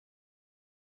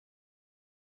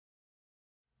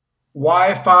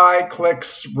Wi-Fi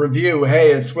Clickz review.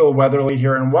 Hey, it's Will Weatherly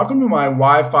here, and welcome to my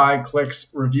Wi-Fi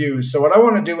Clickz review. So what I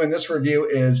want to do in this review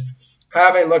is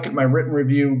have a look at my written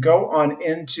review, go on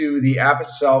into the app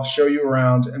itself, show you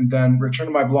around, and then return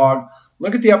to my blog,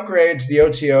 look at the upgrades, the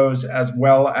OTOs, as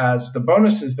well as the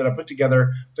bonuses that I put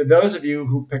together for those of you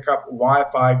who pick up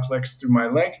Wi-Fi Clickz through my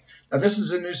link. Now, this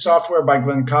is a new software by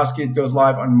Glynn Kosky. It goes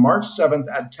live on March 7th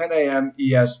at 10 a.m.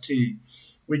 EST.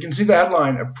 We can see the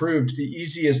headline, approved, the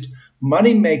easiest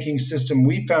money-making system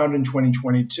we found in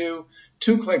 2022.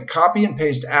 Two-click copy and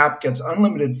paste app gets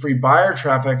unlimited free buyer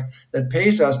traffic that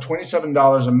pays us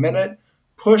 $27 a minute.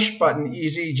 Push button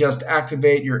easy, just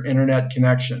activate your internet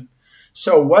connection.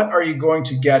 So what are you going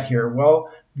to get here? Well,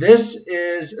 this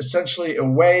is essentially a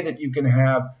way that you can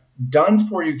have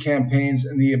done-for-you campaigns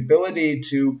and the ability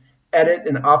to edit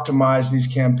and optimize these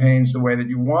campaigns the way that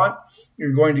you want.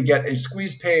 You're going to get a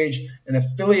squeeze page, an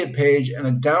affiliate page, and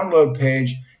a download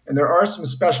page. And there are some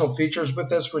special features with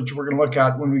this, which we're going to look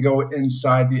at when we go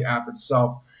inside the app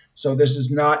itself. So this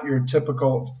is not your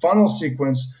typical funnel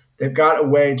sequence. They've got a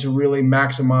way to really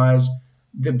maximize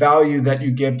the value that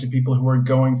you give to people who are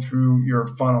going through your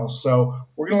funnel. So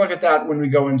we're going to look at that when we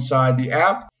go inside the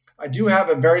app. I do have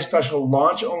a very special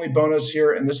launch-only bonus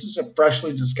here, and this is a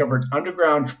freshly discovered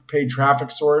underground paid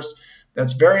traffic source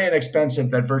that's very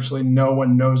inexpensive that virtually no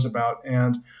one knows about.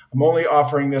 And I'm only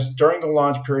offering this during the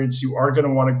launch period, so you are going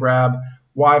to want to grab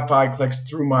Wi-Fi Clickz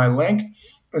through my link.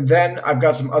 And then I've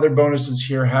got some other bonuses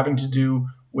here having to do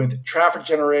with traffic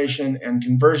generation and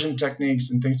conversion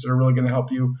techniques and things that are really going to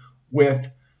help you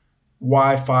with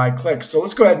Wi-Fi Clickz. So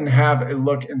let's go ahead and have a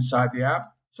look inside the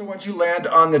app. So once you land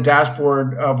on the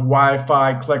dashboard of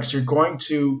Wi-Fi Clickz, you're going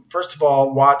to, first of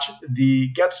all, watch the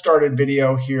Get Started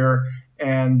video here,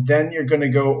 and then you're going to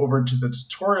go over to the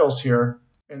tutorials here.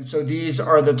 And so these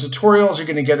are the tutorials. You're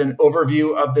going to get an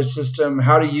overview of the system,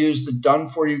 how to use the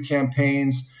done-for-you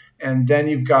campaigns, and then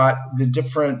you've got the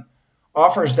different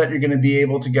offers that you're going to be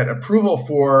able to get approval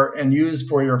for and use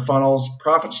for your funnels: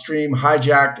 Profit Stream,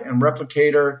 Hijacked, and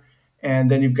Replicator.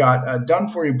 And then you've got a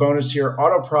done-for-you bonus here,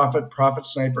 Auto Profit, Profit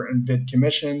Sniper, and Vid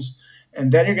Commissions.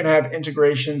 And then you're going to have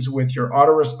integrations with your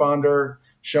autoresponder,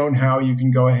 shown how you can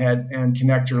go ahead and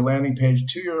connect your landing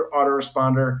page to your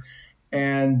autoresponder.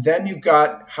 And then you've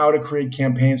got how to create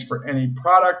campaigns for any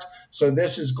product. So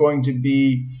this is going to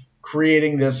be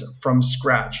creating this from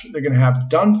scratch. They're going to have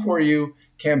done-for-you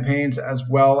campaigns as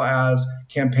well as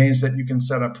campaigns that you can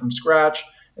set up from scratch.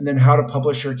 And then how to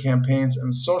publish your campaigns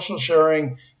and social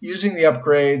sharing using the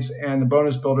upgrades and the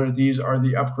bonus builder. These are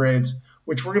the upgrades,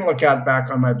 which we're going to look at back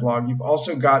on my blog. You've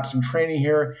also got some training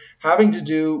here having to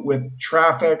do with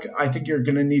traffic. I think you're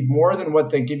going to need more than what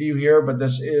they give you here, but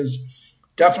this is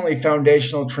definitely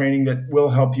foundational training that will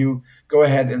help you go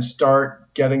ahead and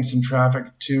start getting some traffic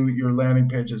to your landing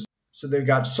pages. So they've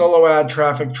got solo ad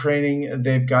traffic training,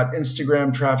 they've got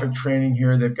Instagram traffic training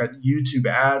here, they've got YouTube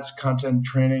ads content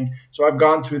training. So I've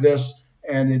gone through this,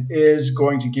 and it is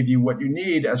going to give you what you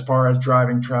need as far as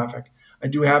driving traffic. I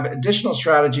do have additional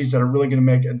strategies that are really going to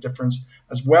make a difference,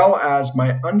 as well as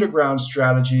my underground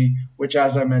strategy, which,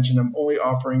 as I mentioned, I'm only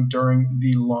offering during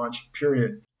the launch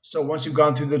period. So once you've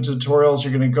gone through the tutorials,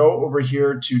 you're going to go over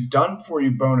here to Done For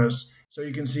You bonus. So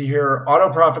you can see here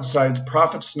Auto Profit Sites,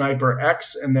 Profit Sniper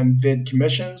X, and then Vid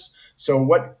Commissions. So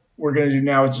what we're going to do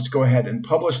now is just go ahead and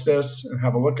publish this and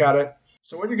have a look at it.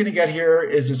 So what you're going to get here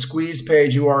is a squeeze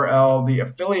page URL, the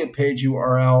affiliate page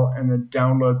URL, and the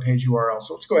download page URL.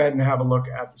 So let's go ahead and have a look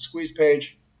at the squeeze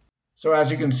page. So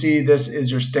as you can see, this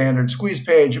is your standard squeeze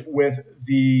page with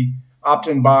the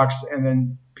opt-in box, and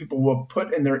then people will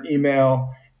put in their email.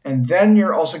 And then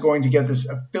you're also going to get this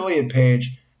affiliate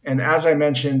page. And as I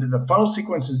mentioned, the funnel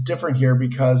sequence is different here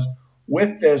because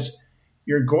with this,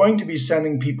 you're going to be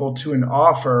sending people to an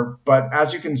offer. But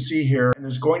as you can see here,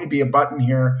 there's going to be a button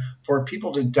here for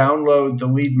people to download the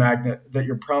lead magnet that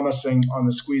you're promising on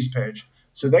the squeeze page.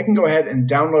 So they can go ahead and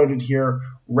download it here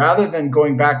rather than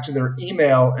going back to their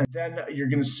email. And then you're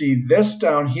going to see this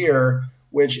down here,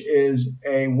 which is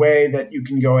a way that you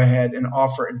can go ahead and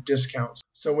offer a discount.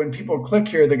 So when people click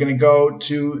here, they're going to go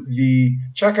to the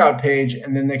checkout page,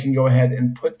 and then they can go ahead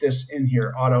and put this in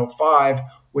here, Auto5,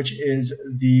 which is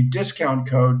the discount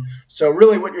code. So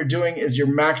really what you're doing is you're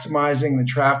maximizing the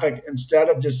traffic. Instead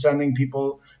of just sending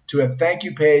people to a thank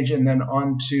you page and then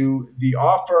onto the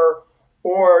offer,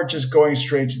 or just going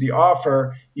straight to the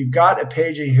offer, you've got a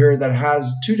page here that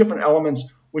has two different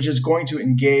elements, which is going to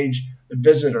engage the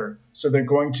visitor. So they're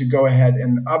going to go ahead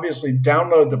and obviously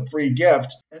download the free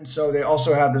gift. And so they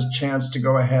also have this chance to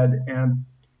go ahead and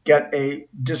get a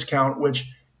discount,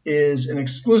 which is an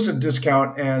exclusive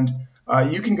discount. And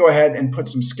You can go ahead and put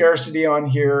some scarcity on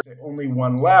here, only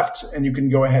one left, and you can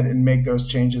go ahead and make those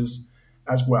changes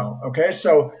as well. Okay,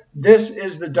 so this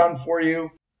is the done for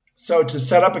you. So to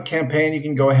set up a campaign, you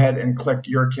can go ahead and click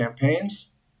your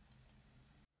campaigns.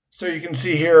 So you can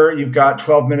see here, you've got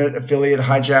 12-minute affiliate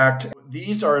hijacked.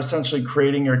 These are essentially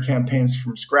creating your campaigns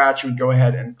from scratch. You would go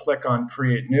ahead and click on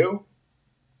create new.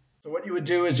 So what you would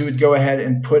do is you would go ahead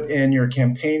and put in your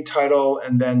campaign title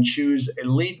and then choose a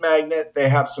lead magnet. They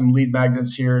have some lead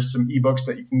magnets here, some ebooks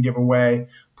that you can give away.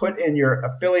 Put in your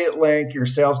affiliate link, your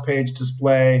sales page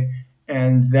display,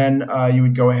 and then you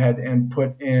would go ahead and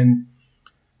put in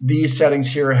these settings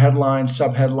here: headline,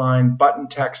 subheadline, button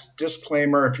text,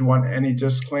 disclaimer if you want any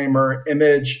disclaimer,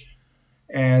 image.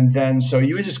 And then so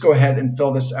you would just go ahead and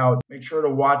fill this out. Make sure to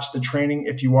watch the training.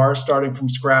 If you are starting from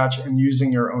scratch and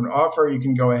using your own offer, you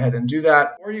can go ahead and do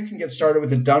that. Or you can get started with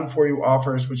the done for you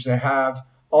offers, which they have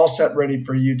all set ready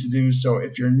for you to do. So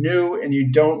if you're new and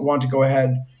you don't want to go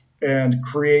ahead and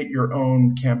create your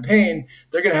own campaign,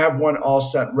 they're going to have one all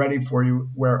set ready for you,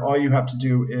 where all you have to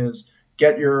do is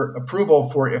get your approval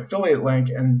for affiliate link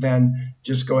and then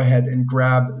just go ahead and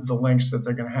grab the links that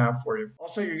they're going to have for you.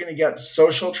 Also, you're going to get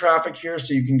social traffic here,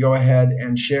 so you can go ahead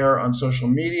and share on social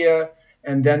media.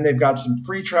 And then they've got some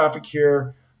free traffic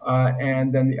here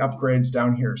and then the upgrades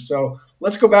down here. So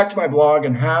let's go back to my blog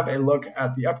and have a look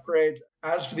at the upgrades.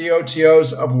 As for the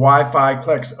OTOs of Wi-Fi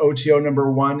Clickz, OTO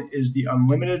number 1 is the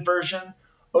unlimited version.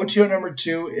 OTO number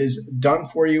 2 is done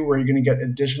for you, where you're going to get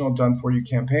additional done for you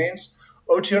campaigns.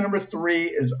 OTO number 3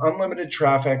 is unlimited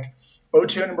traffic.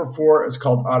 OTO number 4 is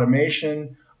called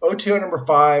automation. OTO number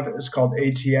 5 is called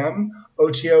ATM.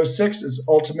 OTO 6 is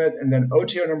ultimate. And then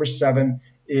OTO number 7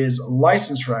 is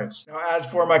license rights. Now, as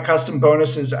for my custom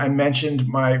bonuses, I mentioned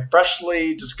my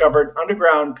freshly discovered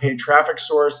underground paid traffic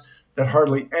source that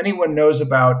hardly anyone knows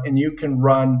about. And you can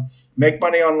run make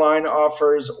money online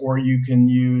offers, or you can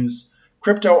use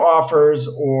crypto offers,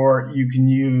 or you can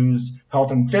use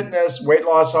health and fitness, weight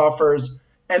loss offers.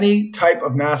 Any type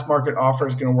of mass market offer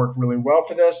is going to work really well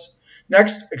for this.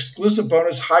 Next, exclusive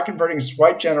bonus, high converting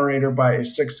swipe generator by a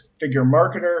 6-figure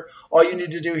marketer. All you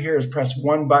need to do here is press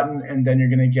one button and then you're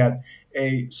going to get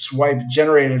a swipe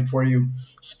generated for you.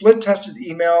 Split tested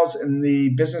emails in the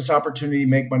business opportunity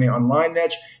make money online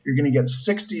niche. You're going to get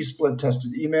 60 split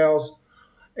tested emails.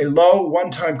 A low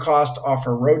one-time cost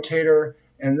offer rotator.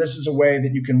 And this is a way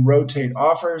that you can rotate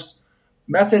offers.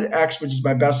 Method X, which is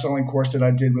my best-selling course that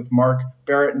I did with Mark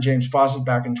Barrett and James Fawcett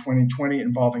back in 2020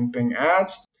 involving Bing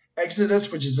ads.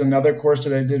 Exodus, which is another course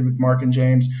that I did with Mark and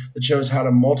James that shows how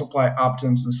to multiply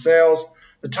opt-ins and sales.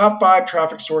 The top 5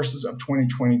 traffic sources of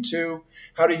 2022,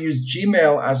 how to use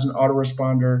Gmail as an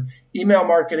autoresponder, email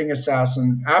marketing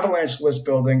assassin, avalanche list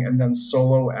building, and then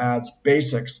solo ads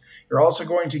basics. You're also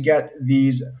going to get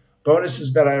these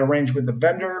bonuses that I arranged with the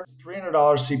vendor: $300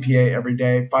 CPA every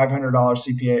day, $500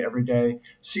 CPA every day,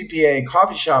 CPA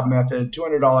coffee shop method,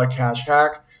 $200 cash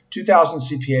hack, 2,000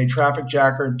 CPA traffic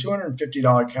jacker,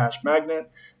 $250 cash magnet,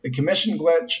 the commission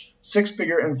glitch,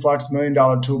 6-figure influx, $1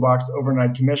 million toolbox,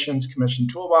 overnight commissions, commission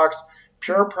toolbox,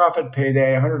 pure profit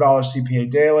payday, $100 CPA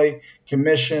daily,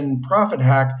 commission profit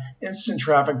hack, instant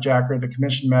traffic jacker, the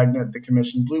commission magnet, the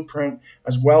commission blueprint,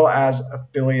 as well as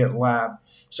affiliate lab.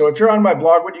 So if you're on my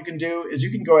blog, what you can do is you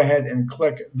can go ahead and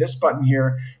click this button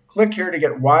here. Click here to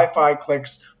get Wi-Fi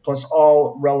Clickz plus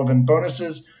all relevant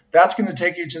bonuses. That's going to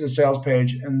take you to the sales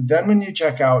page. And then when you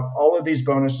check out, all of these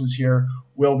bonuses here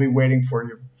will be waiting for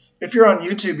you. If you're on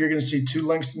YouTube, you're going to see 2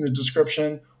 links in the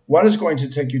description. One is going to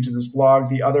take you to this blog.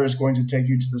 The other is going to take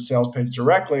you to the sales page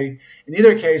directly. In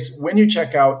either case, when you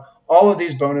check out, all of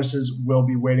these bonuses will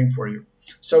be waiting for you.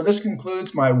 So this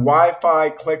concludes my Wi-Fi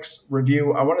Clickz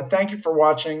review. I want to thank you for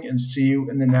watching and see you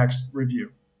in the next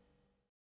review.